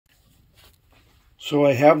So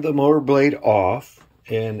I have the mower blade off,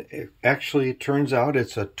 and it turns out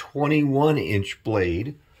it's a 21-inch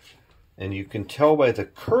blade. And you can tell by the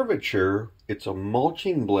curvature, it's a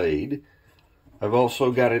mulching blade. I've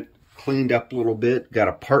also got it cleaned up a little bit, got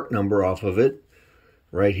a part number off of it.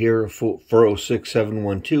 Right here,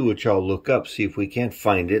 406712, which I'll look up, see if we can't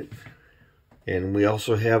find it. And we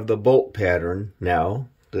also have the bolt pattern now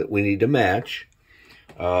that we need to match.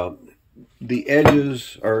 The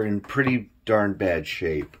edges are in pretty darn bad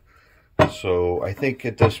shape. So I think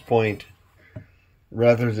at this point,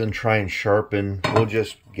 rather than try and sharpen, we'll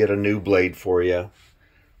just get a new blade for you.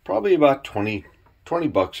 Probably about 20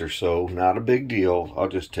 bucks or so. Not a big deal. I'll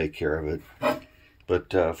just take care of it.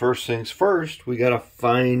 But first things first, we got to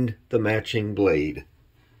find the matching blade.